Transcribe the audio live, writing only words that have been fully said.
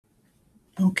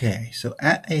Okay, so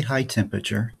at a high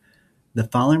temperature, the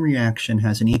following reaction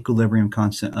has an equilibrium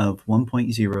constant of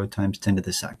 1.0 times 10 to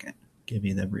the second. Give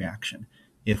you the reaction.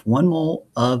 If 1 mole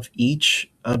of each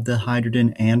of the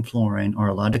hydrogen and fluorine are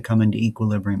allowed to come into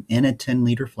equilibrium in a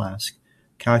 10-liter flask,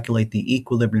 calculate the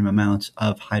equilibrium amounts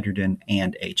of hydrogen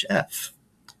and HF.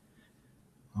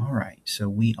 All right, so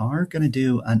we are going to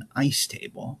do an ice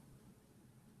table.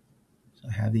 So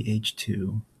I have the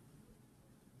H2,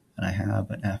 and I have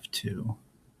an F2,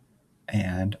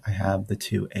 and I have the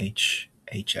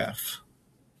 2HF.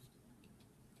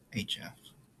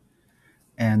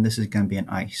 And this is going to be an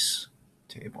ice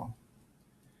table.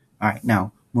 All right,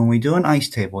 now, when we do an ice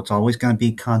table, it's always going to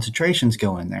be concentrations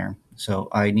go in there. So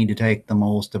I need to take the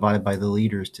moles divided by the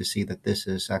liters to see that this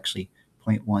is actually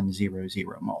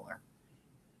 0.100 molar.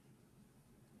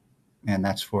 And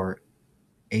that's for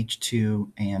H2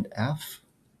 and F.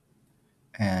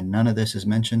 And none of this is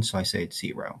mentioned, so I say it's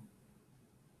 0.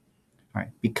 All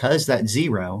right, because that's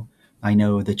 0, I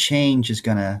know the change is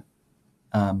going to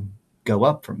go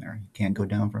up from there. You can't go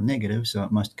down from negative, so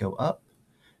it must go up.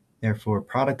 Therefore,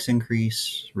 products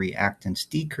increase, reactants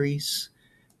decrease,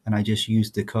 and I just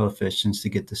used the coefficients to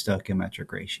get the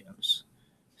stoichiometric ratios.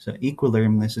 So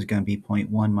equilibrium, this is going to be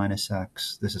 0.1 minus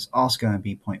x. This is also going to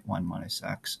be 0.1 minus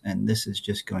x, and this is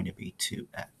just going to be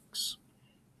 2x.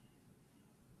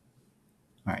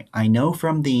 All right, I know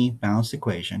from the balanced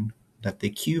equation that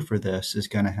the Q for this is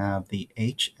going to have the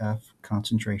HF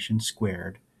concentration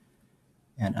squared,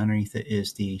 and underneath it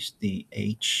is the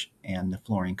H and the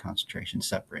fluorine concentration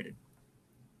separated.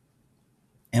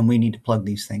 And we need to plug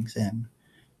these things in.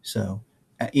 So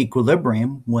at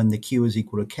equilibrium, when the Q is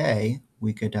equal to K,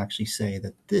 we could actually say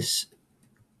that this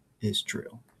is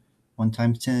true. 1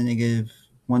 times 10 to the negative,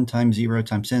 1 times 0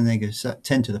 times 10 to the negative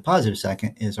 10 to the positive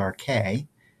second is our K.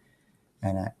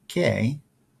 And at K,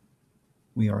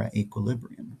 we are at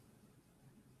equilibrium.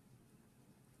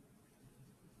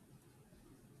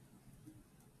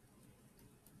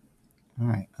 All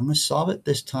right, I'm going to solve it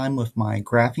this time with my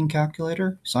graphing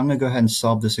calculator. So I'm going to go ahead and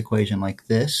solve this equation like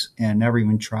this and never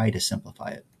even try to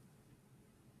simplify it.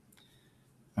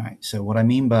 All right, so what I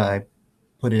mean by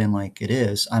put it in like it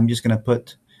is, I'm just going to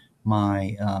put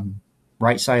my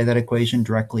right side of that equation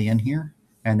directly in here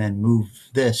and then move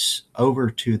this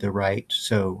over to the right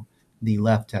so the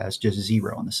left has just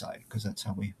 0 on the side because that's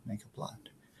how we make a plot.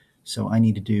 So I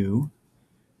need to do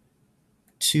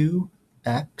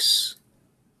 2x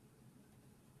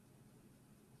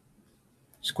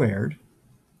squared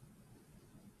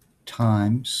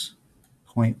times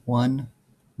 0.1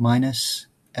 minus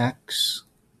x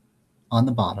on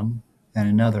the bottom and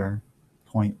another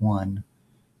 0.1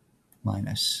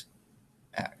 minus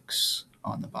x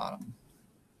on the bottom.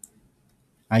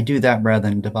 I do that rather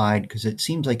than divide because it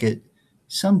seems like it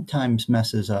sometimes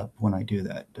messes up when I do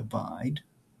that divide.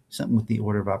 Something with the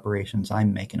order of operations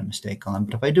I'm making a mistake on,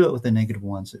 but if I do it with the negative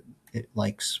ones, it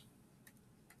likes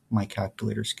my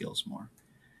calculator skills more.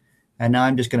 And now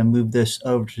I'm just going to move this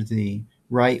over to the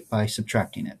right by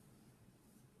subtracting it.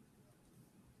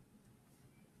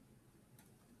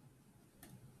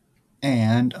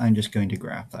 And I'm just going to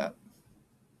graph that.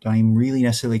 Don't even really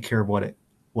necessarily care what it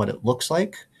looks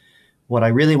like. What I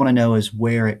really want to know is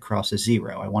where it crosses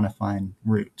 0. I want to find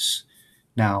roots.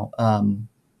 Now,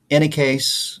 in a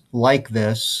case like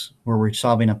this, where we're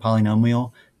solving a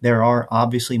polynomial, there are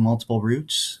obviously multiple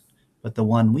roots, but the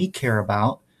one we care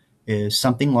about is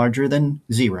something larger than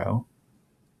 0.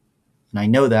 And I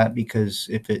know that because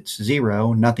if it's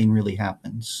 0, nothing really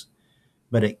happens.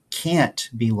 But it can't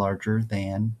be larger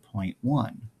than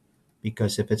 0.1,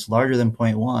 because if it's larger than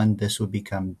 0.1, this would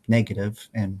become negative,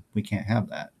 and we can't have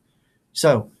that.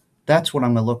 So that's what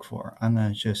I'm going to look for. I'm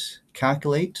going to just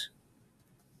calculate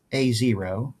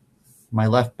A0. My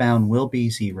left bound will be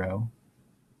 0.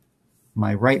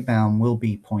 My right bound will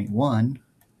be 0.1.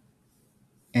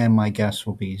 And my guess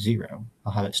will be 0.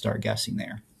 I'll have it start guessing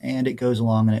there. And it goes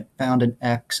along, and it found an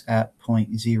x at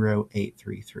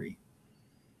 0.0833.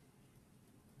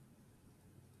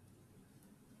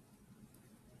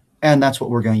 And that's what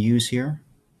we're going to use here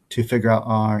to figure out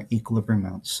our equilibrium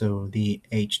amounts. So the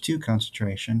H2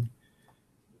 concentration,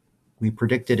 we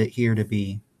predicted it here to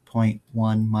be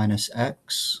 0.1 minus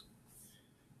x,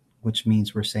 which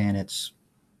means we're saying it's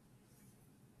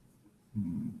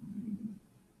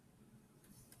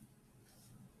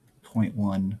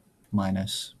 0.1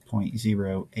 minus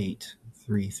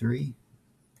 0.0833.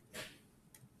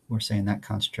 We're saying that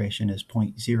concentration is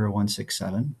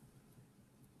 0.0167.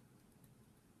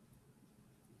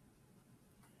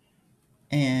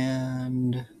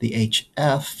 And the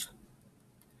HF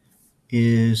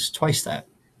is twice that.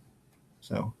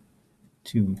 So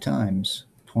 2 times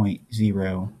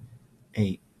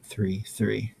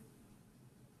 0.0833.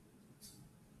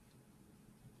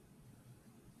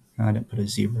 I didn't put a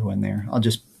 0 in there. I'll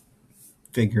just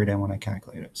figure it in when I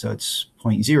calculate it. So it's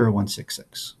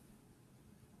 0.0166.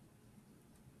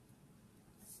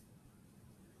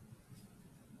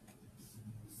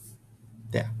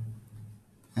 Yeah.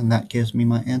 And that gives me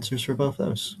my answers for both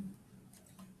those.